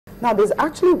Now, there's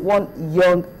actually one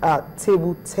young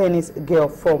table tennis girl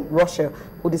from Russia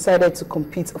who decided to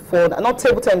compete for, not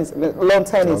table tennis, lawn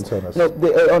tennis. You know,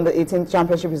 the under 18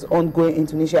 championship is ongoing in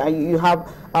Tunisia, and you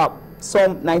have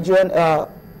some Nigerian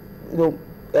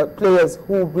players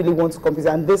who really want to compete.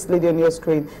 And this lady on your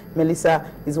screen, Melissa,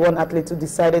 is one athlete who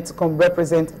decided to come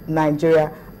represent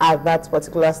Nigeria at that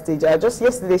particular stage. Just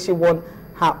yesterday, she won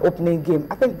her opening game.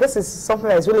 I think this is something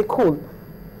that is really cool.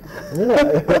 Yeah,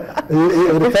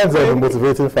 it depends on the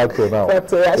motivating factor now.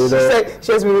 She said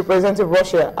she has been representing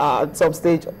Russia at some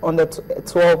stage on the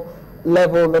 12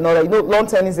 level and all that. You know, lawn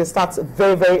tennis, it starts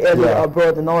very, very early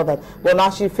abroad and all that. But now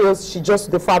she feels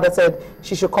the father said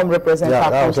she should come represent her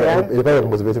country. It depends on the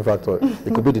motivating factor.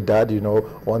 It could be the dad,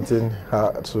 wanting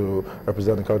her to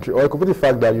represent the country. Or it could be the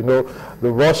fact that,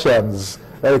 the Russians,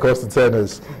 when it comes to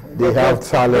tennis, they have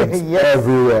talent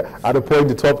everywhere. At the point,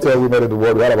 the top 10 women in the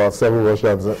world, we had about 7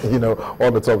 Russians, on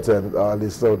the top 10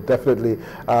 list. So definitely,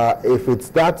 if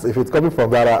it's coming from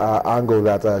that angle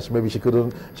that maybe she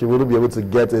wouldn't be able to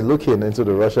get a look into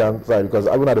the Russian side, because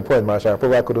even at the point, Marsha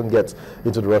probably couldn't get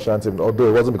into the Russian team, although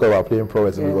it wasn't because of our playing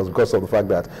prowess, it was because of the fact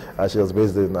that she was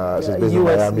based in in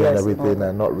Miami and everything,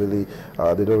 and not really,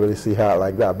 they don't really see her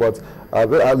like that. But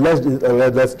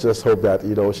let's just hope that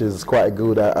she's quite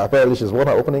good. Apparently, she's won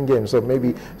her opening game, so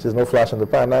maybe she's no flash in the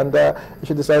pan. And if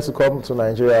she decides to come to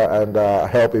Nigeria and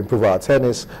help improve our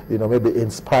tennis, maybe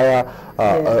inspire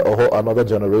another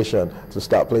generation to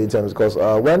start playing tennis. Because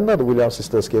when the Williams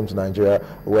sisters came to Nigeria,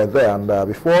 we were there, and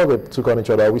before they took on each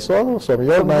other, we saw some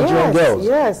young Nigerian girls,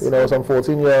 some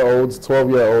 14-year-olds,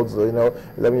 12-year-olds,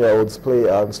 11-year-olds play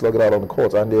and slug it out on the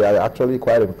court, and they are actually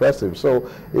quite impressive. So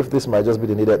if this might just be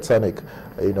the needed tonic,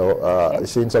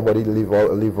 seeing somebody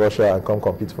leave Russia and come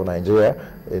compete for Nigeria,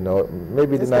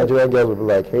 maybe the Nigerian girls will be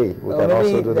like, hey, we can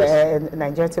also do this.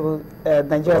 Nigeria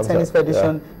Tennis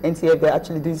Federation, NTF, they're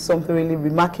actually doing something really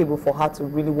remarkable for her to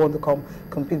really want to come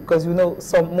compete, because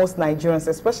most Nigerians,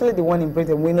 especially the one in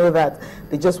Britain, we know that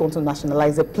they just want to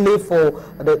nationalize, they play for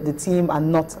the team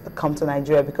and not come to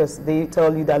Nigeria, because they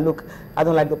tell you that, look, I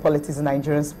don't like the politics in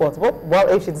Nigerian sport. Well,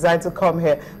 if she decides to come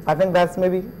here, I think that's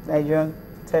maybe Nigerian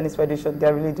Tennis Federation,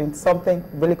 they're really doing something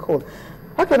really cool.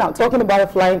 Okay, now talking about the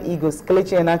Flying Eagles,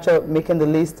 Kelechi Iheanacho making the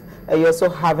list. You're also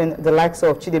having the likes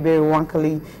of Chidebere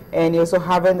Nwankali, and you're also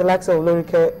having the likes of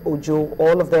Lorike Ojo,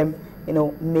 all of them, they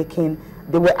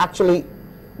were actually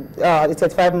the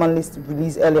 35-man list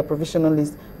released earlier, provisional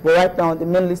list, but right now the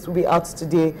main list will be out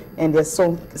today, and there's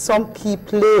some key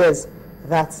players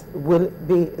that will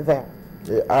be there.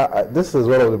 Yeah, this is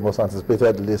one of the most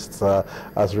anticipated lists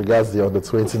as regards the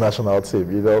under-20 national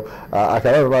team. I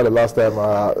cannot remember the last time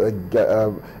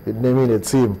naming a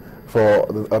team for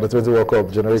the Under-20 World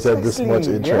Cup generated this much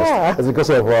interest. It's because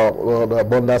of the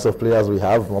abundance of players we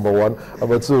have, number one.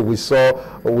 Number two, we saw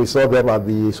them at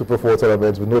the Super 4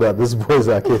 tournament. We know that these boys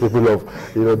are capable of,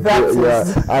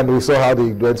 and we saw how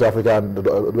they went to Africa and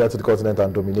went to the continent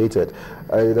and dominated.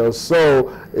 So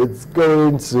it's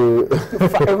going to...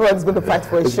 Everyone's going to fight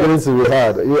for a shot. It's going to be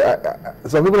hard.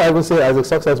 Some people even say Isaac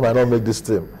Success might not make this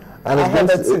team. And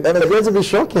it's going to be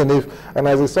shocking if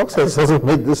Isaac Success doesn't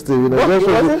make this team. It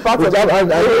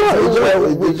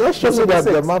just shows you that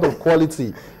the amount of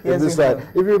quality in this side.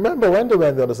 If you remember when they were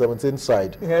on the Under-17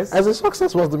 side, Isaac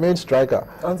Success was the main striker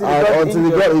until he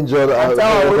got injured.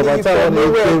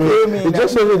 It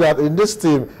just shows you that in this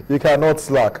team you cannot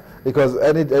slack, because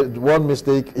one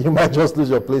mistake you might just lose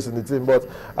your place in the team. But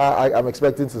I'm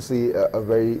expecting to see a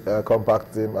very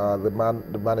compact team. The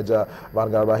manager Van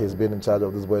Garba, he's been in charge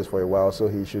of these boys for a while, so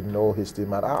he should know his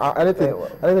team. And anything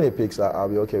he picks, I'll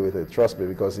be okay with it. Trust me,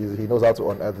 because he knows how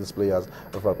to unearth these players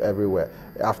from everywhere.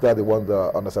 After they won the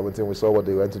Under-17, we saw what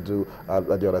they went to do at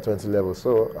the Under-20 level.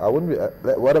 So I wouldn't be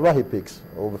whatever he picks,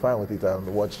 we'll be fine with it and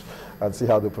watch and see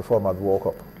how they perform at the World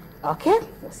Cup. Okay,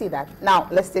 we'll see that. Now,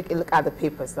 let's take a look at the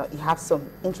papers. Now, you have some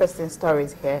interesting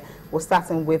stories here. We're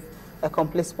starting with a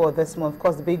complete sport this month. Of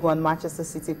course, the big one, Manchester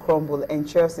City crumble, and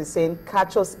Chelsea saying,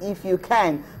 catch us if you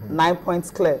can. 9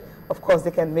 points clear. Of course,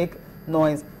 they can make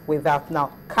noise with that.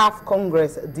 Now, CAF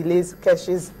Congress delays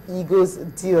Keshi's Eagles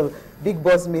deal. Big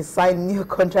Boss may sign new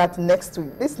contract next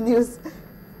week. This news,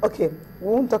 okay, we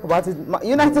won't talk about it.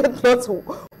 United plots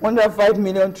 105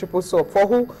 million triple swap. For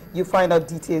who? You find out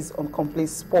details on Complete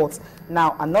Sports.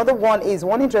 Now, another one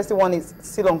interesting one is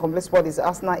still on Complete Sports, is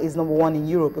Arsenal is #1 in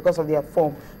Europe because of their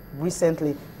form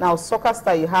recently. Now, soccer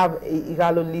star, you have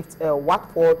Igalo left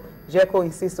Watford. Dzeko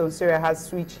insists on Syria has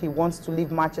switched. He wants to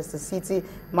leave Manchester City.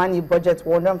 Man U budget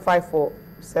 105 for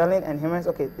selling, and Jimenez,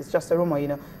 okay, it's just a rumor,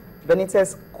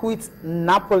 Benitez quit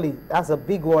Napoli. That's a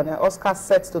big one. And Oscar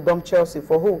set to dump Chelsea.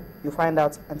 For who? You find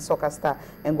out. And Soccer Star.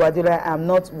 And Guardiola, I'm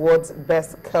not world's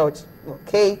best coach.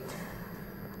 Okay.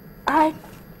 All right.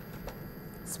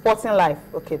 Sporting life.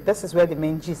 Okay, this is where the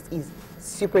main gist is.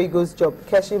 Super Eagles job.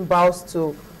 Keshin bows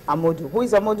to Amodu. Who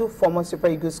is Amodu? Former Super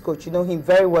Eagles coach. You know him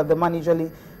very well. The man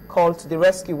usually called to the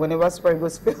rescue whenever Super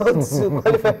Eagles failed to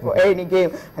qualify for any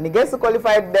game. And he gets to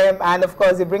qualify them, and of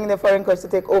course, they bring in a foreign coach to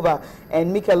take over.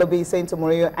 And Mikel Obi is saying to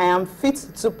Mourinho, I am fit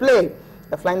to play.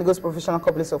 The Flying Eagles professional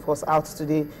couple is, of course, out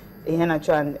today.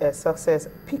 Iheanacho and Success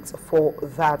picked for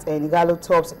that. And Igalo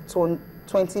tops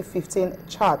 2015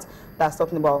 chart. That's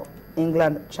talking about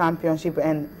England Championship.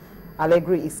 And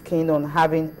Allegri is keen on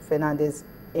having Fernandes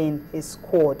in his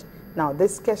squad. Now,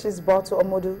 this Keshi is brought to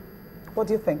Amodu. What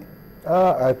do you think?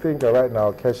 I think right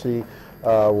now Keshi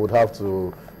would have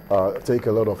to take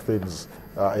a lot of things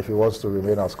if he wants to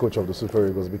remain as coach of the Super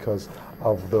Eagles, because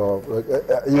of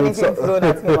the anything thrown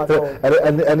at him at all.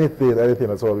 anything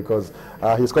at all, because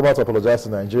he's come out to apologize to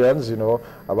Nigerians, you know,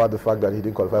 about the fact that he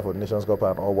didn't qualify for the Nations Cup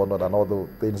and all whatnot, and all the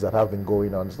things that have been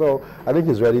going on. So I think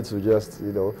he's ready to just,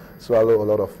 you know, swallow a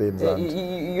lot of things.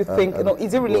 You think, you know,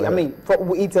 is it really? I mean,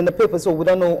 it's in the paper, so we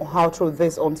don't know how true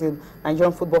this until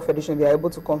Nigerian Football Federation they are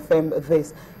able to confirm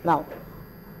this. Now,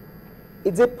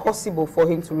 is it possible for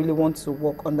him to really want to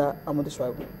work under Amodu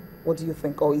Shuaibu? What do you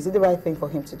think? Or is it the right thing for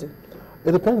him to do?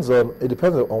 It depends on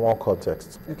one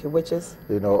context. Okay, which is?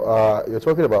 You know, you're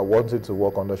talking about wanting to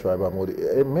work under Shuaibu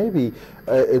Amodu.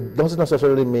 It doesn't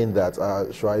necessarily mean that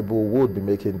Shuaibu would be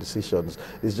making decisions.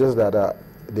 It's just that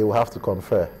they will have to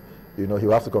confer. You know,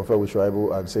 he'll have to confer with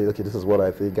Shuaibu and say, okay, this is what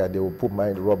I think, and they will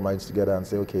rub minds together and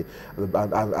say, okay,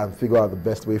 and figure out the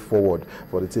best way forward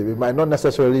for the team. It might not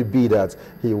necessarily be that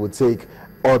he would take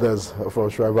orders from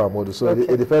Shuaibu Amodu. So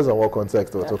it depends on what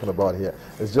context we're talking about here.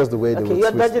 It's just the way they would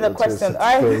you're dodging a question.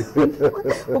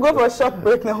 We'll go for a short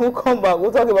break now. We'll come back.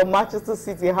 We'll talk about Manchester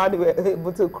City, how they were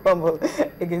able to crumble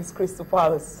against Crystal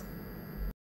Palace.